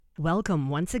Welcome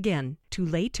once again to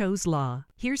Lehto's Law.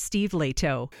 Here's Steve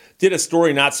Lehto. Did a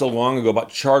story not so long ago about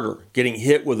Charter getting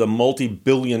hit with a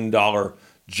multi-billion-dollar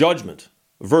judgment,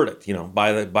 verdict,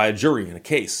 by a jury in a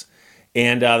case.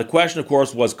 And the question, of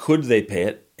course, was could they pay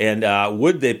it? And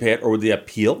would they pay it, or would they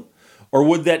appeal? Or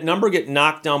would that number get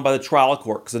knocked down by the trial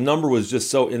court? Because the number was just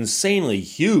so insanely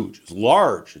huge. It's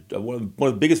large. One of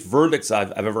the biggest verdicts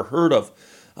I've ever heard of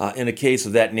in a case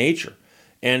of that nature.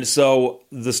 And so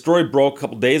the story broke a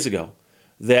couple days ago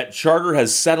that Charter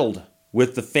has settled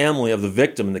with the family of the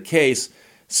victim in the case,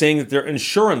 saying that their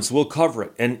insurance will cover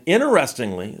it. And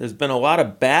interestingly, there's been a lot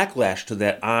of backlash to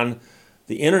that on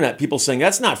the internet. People saying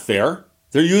that's not fair.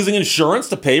 They're using insurance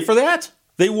to pay for that?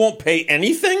 They won't pay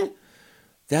anything?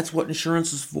 That's what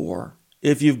insurance is for.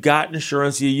 If you've got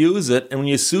insurance, you use it. And when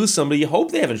you sue somebody, you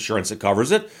hope they have insurance that covers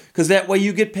it, because that way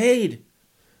you get paid.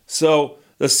 So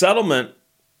the settlement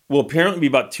will apparently be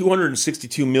about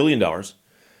 $262 million,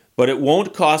 but it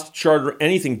won't cost Charter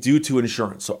anything due to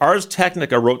insurance. So Ars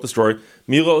Technica wrote the story.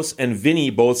 Milos and Vinny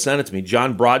both sent it to me.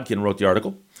 John Brodkin wrote the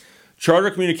article.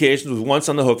 Charter Communications was once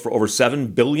on the hook for over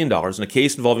 $7 billion in a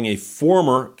case involving a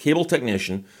former cable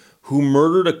technician who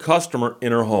murdered a customer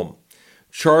in her home.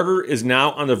 Charter is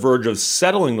now on the verge of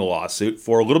settling the lawsuit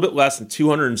for a little bit less than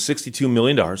 $262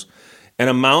 million, an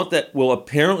amount that will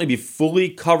apparently be fully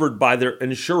covered by their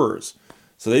insurers.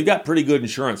 So they've got pretty good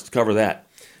insurance to cover that.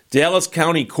 Dallas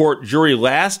County Court jury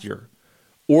last year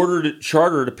ordered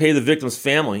Charter to pay the victim's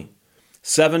family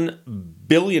 $7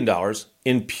 billion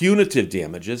in punitive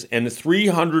damages and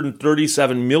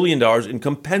 $337 million in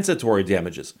compensatory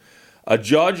damages. A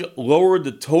judge lowered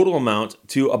the total amount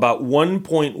to about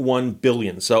 $1.1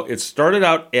 billion. So it started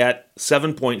out at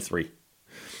 7.3,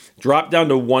 dropped down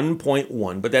to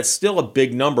 1.1, but that's still a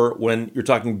big number when you're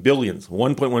talking billions,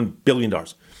 $1.1 billion.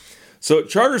 So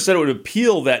Charter said it would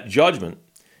appeal that judgment,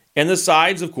 and the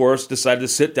sides, of course, decided to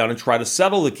sit down and try to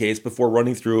settle the case before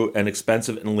running through an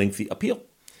expensive and lengthy appeal.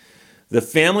 The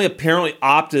family apparently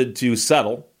opted to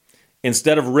settle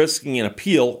instead of risking an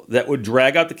appeal that would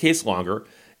drag out the case longer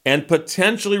and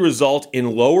potentially result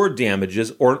in lower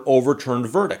damages or an overturned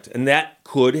verdict, and that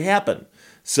could happen.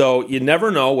 So you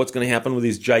never know what's going to happen with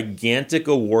these gigantic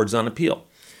awards on appeal.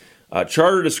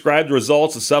 Charter described the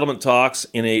results of settlement talks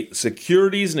in a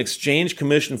Securities and Exchange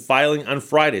Commission filing on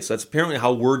Friday. So that's apparently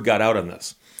how word got out on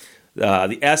this.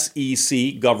 The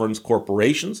SEC governs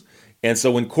corporations. And so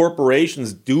when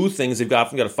corporations do things, they've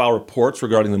often got to file reports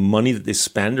regarding the money that they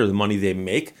spend or the money they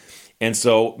make. And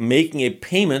so making a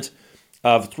payment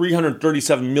of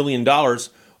 $337 million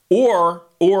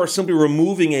or simply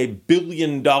removing a $1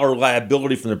 billion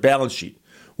liability from their balance sheet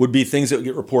would be things that would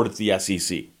get reported to the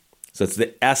SEC. So it's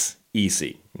the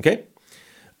SEC, okay?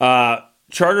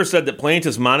 Charter said that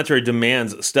plaintiffs' monetary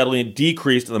demands steadily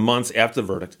decreased in the months after the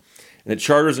verdict, and that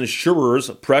Charter's insurers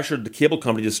pressured the cable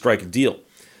company to strike a deal.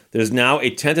 There is now a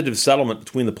tentative settlement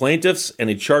between the plaintiffs and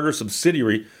a Charter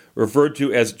subsidiary referred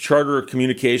to as Charter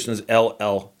Communications,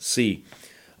 LLC.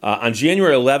 On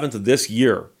January 11th of this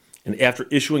year, and after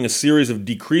issuing a series of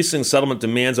decreasing settlement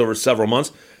demands over several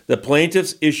months, the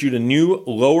plaintiffs issued a new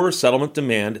lower settlement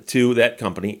demand to that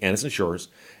company and its insurers.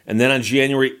 And then on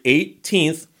January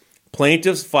 18th,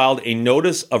 plaintiffs filed a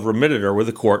notice of remittiture with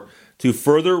the court to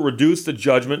further reduce the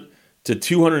judgment to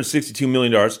 $262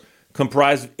 million,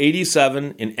 comprised of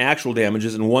 $87 in actual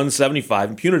damages and $175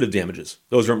 in punitive damages.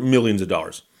 Those are millions of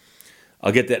dollars.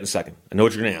 I'll get that in a second. I know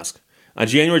what you're going to ask. On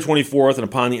January 24th, and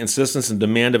upon the insistence and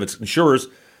demand of its insurers,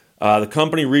 the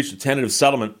company reached a tentative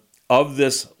settlement of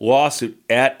this lawsuit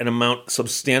at an amount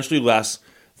substantially less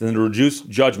than the reduced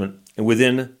judgment and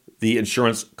within the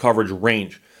insurance coverage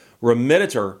range.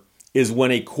 Remittiture is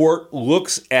when a court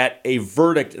looks at a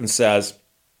verdict and says,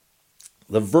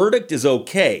 the verdict is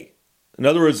okay. In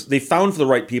other words, they found for the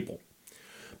right people,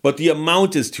 but the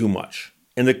amount is too much,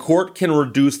 and the court can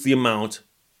reduce the amount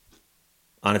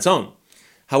on its own.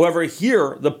 However,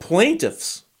 here, the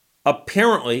plaintiffs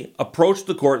apparently approached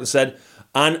the court and said,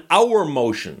 on our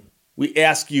motion, we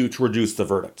ask you to reduce the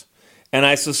verdict. And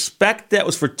I suspect that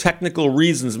was for technical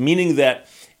reasons, meaning that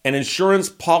an insurance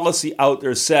policy out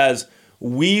there says,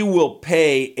 we will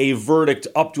pay a verdict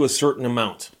up to a certain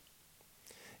amount.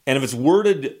 And if it's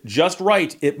worded just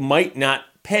right, it might not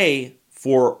pay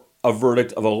for a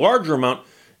verdict of a larger amount,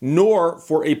 nor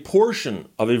for a portion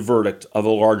of a verdict of a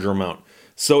larger amount.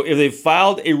 So if they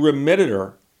filed a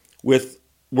remittiture with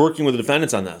working with the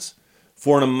defendants on this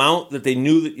for an amount that they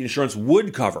knew that the insurance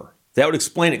would cover, that would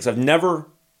explain it, because I've never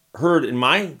heard in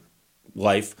my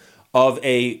life of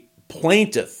a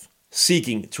plaintiff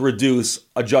seeking to reduce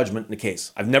a judgment in a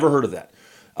case. I've never heard of that.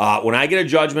 When I get a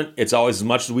judgment, it's always as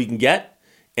much as we can get,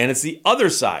 and it's the other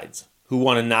sides who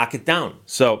want to knock it down.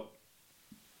 So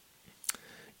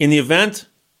in the event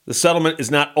the settlement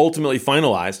is not ultimately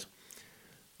finalized,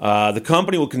 the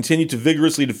company will continue to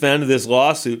vigorously defend this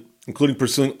lawsuit, including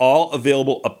pursuing all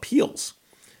available appeals.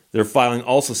 Their filing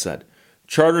also said.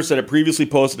 Charter said it previously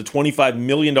posted a $25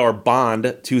 million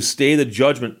bond to stay the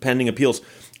judgment pending appeals.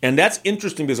 And that's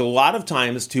interesting because a lot of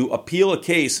times to appeal a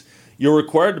case, you're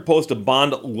required to post a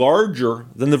bond larger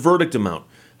than the verdict amount.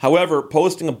 However,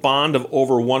 posting a bond of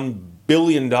over $1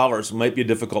 billion might be a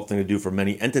difficult thing to do for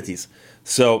many entities.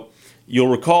 So you'll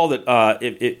recall that,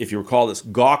 if you recall this,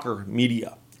 Gawker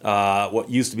Media, what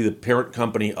used to be the parent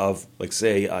company of, like,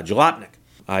 say, Jalopnik.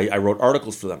 I wrote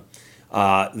articles for them.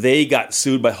 They got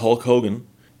sued by Hulk Hogan,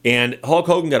 and Hulk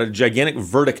Hogan got a gigantic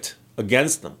verdict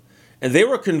against them. And they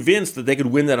were convinced that they could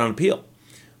win that on appeal.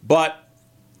 But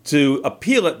to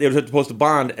appeal it, they would have to post a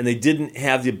bond, and they didn't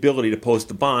have the ability to post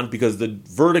the bond because the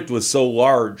verdict was so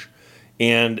large.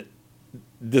 And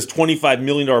this $25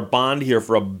 million bond here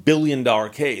for $1 billion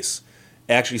case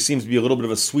actually seems to be a little bit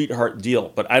of a sweetheart deal,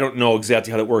 but I don't know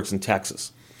exactly how that works in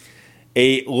Texas.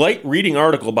 A light reading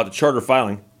article about the Charter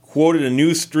filing quoted a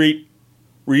New Street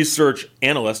research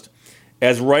analyst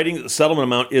as writing that the settlement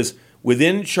amount is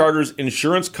within Charter's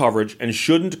insurance coverage and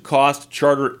shouldn't cost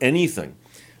Charter anything.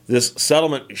 This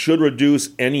settlement should reduce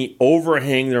any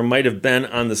overhang there might have been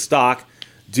on the stock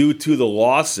due to the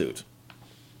lawsuit.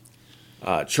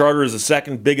 Charter is the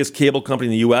second biggest cable company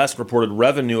in the U.S., reported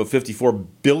revenue of $54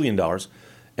 billion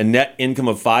and net income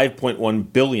of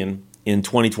 $5.1 billion in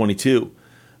 2022.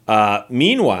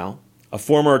 Meanwhile, a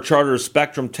former Charter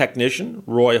Spectrum technician,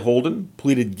 Roy Holden,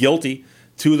 pleaded guilty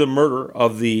to the murder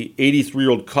of the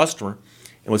 83-year-old customer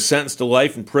and was sentenced to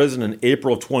life in prison in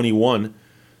April of 21.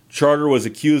 Charter was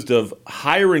accused of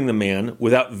hiring the man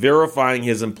without verifying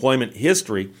his employment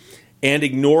history and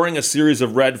ignoring a series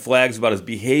of red flags about his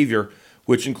behavior,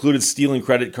 which included stealing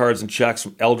credit cards and checks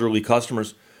from elderly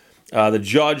customers. The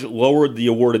judge lowered the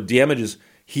awarded damages.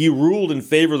 He ruled in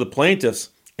favor of the plaintiffs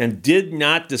and did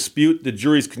not dispute the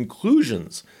jury's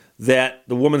conclusions that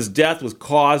the woman's death was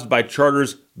caused by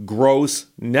Charter's gross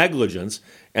negligence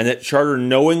and that Charter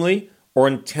knowingly or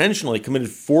intentionally committed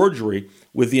forgery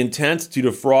with the intent to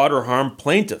defraud or harm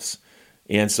plaintiffs.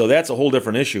 And so that's a whole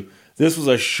different issue. This was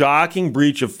a shocking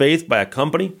breach of faith by a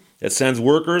company that sends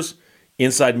workers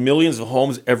inside millions of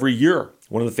homes every year,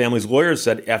 one of the family's lawyers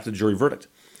said after the jury verdict.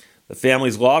 The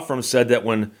family's law firm said that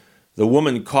when the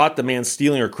woman caught the man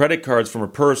stealing her credit cards from her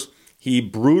purse, he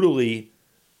brutally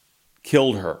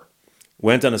killed her,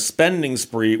 went on a spending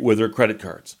spree with her credit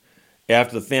cards.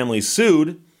 After the family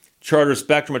sued, Charter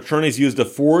Spectrum attorneys used a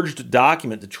forged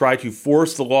document to try to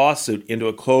force the lawsuit into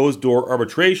a closed-door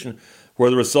arbitration where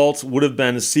the results would have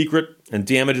been secret and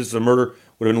damages to the murder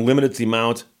would have been limited to the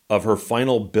amount of her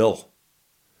final bill.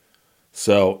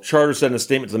 So Charter said in a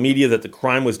statement to the media that the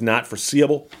crime was not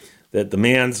foreseeable, that the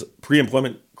man's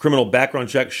pre-employment criminal background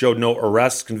check showed no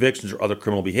arrests, convictions, or other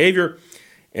criminal behavior,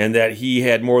 and that he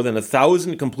had more than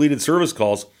 1,000 completed service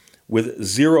calls with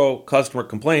 0 customer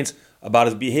complaints about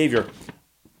his behavior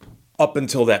up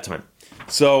until that time.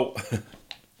 So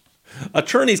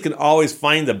attorneys can always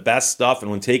find the best stuff,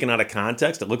 and when taken out of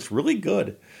context, it looks really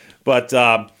good. But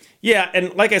yeah,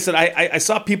 and like I said, I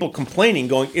saw people complaining,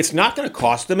 going, it's not going to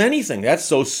cost them anything. That's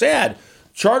so sad.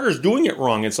 Charter's doing it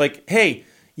wrong. It's like, hey,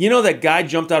 you know that guy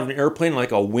jumped out of an airplane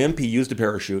like a wimp? He used a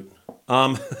parachute.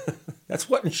 That's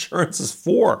what insurance is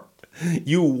for.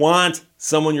 You want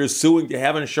someone you're suing to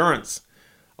have insurance.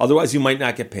 Otherwise, you might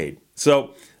not get paid.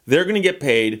 So they're going to get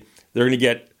paid. They're going to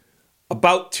get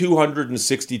about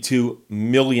 $262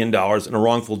 million in a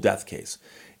wrongful death case.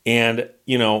 And,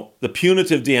 you know, the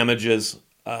punitive damages,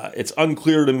 it's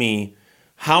unclear to me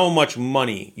how much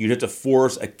money you'd have to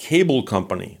force a cable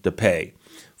company to pay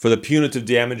for the punitive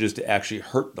damages to actually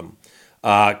hurt them.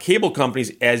 Cable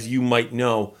companies, as you might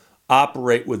know,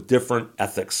 operate with different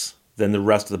ethics than the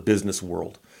rest of the business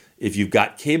world. If you've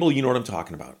got cable, you know what I'm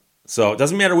talking about. So it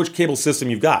doesn't matter which cable system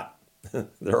you've got.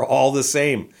 They're all the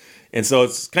same. And so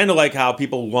it's kind of like how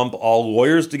people lump all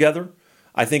lawyers together.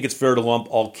 I think it's fair to lump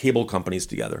all cable companies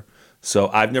together. So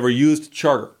I've never used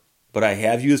Charter, but I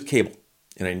have used cable,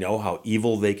 and I know how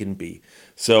evil they can be.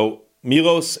 So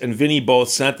Milos and Vinny both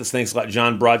sent this. Thanks a lot.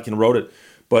 John Brodkin wrote it.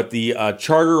 But the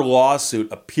Charter lawsuit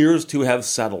appears to have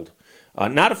settled.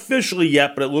 Not officially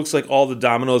yet, but it looks like all the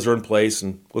dominoes are in place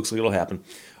and looks like it'll happen.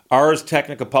 Ars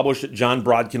Technica published it. John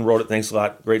Brodkin wrote it. Thanks a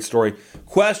lot. Great story.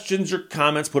 Questions or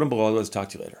comments, put them below. Let's talk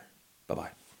to you later.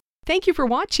 Bye-bye. Thank you for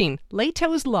watching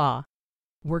Lehto's Law.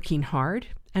 Working hard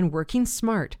and working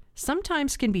smart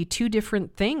sometimes can be two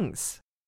different things.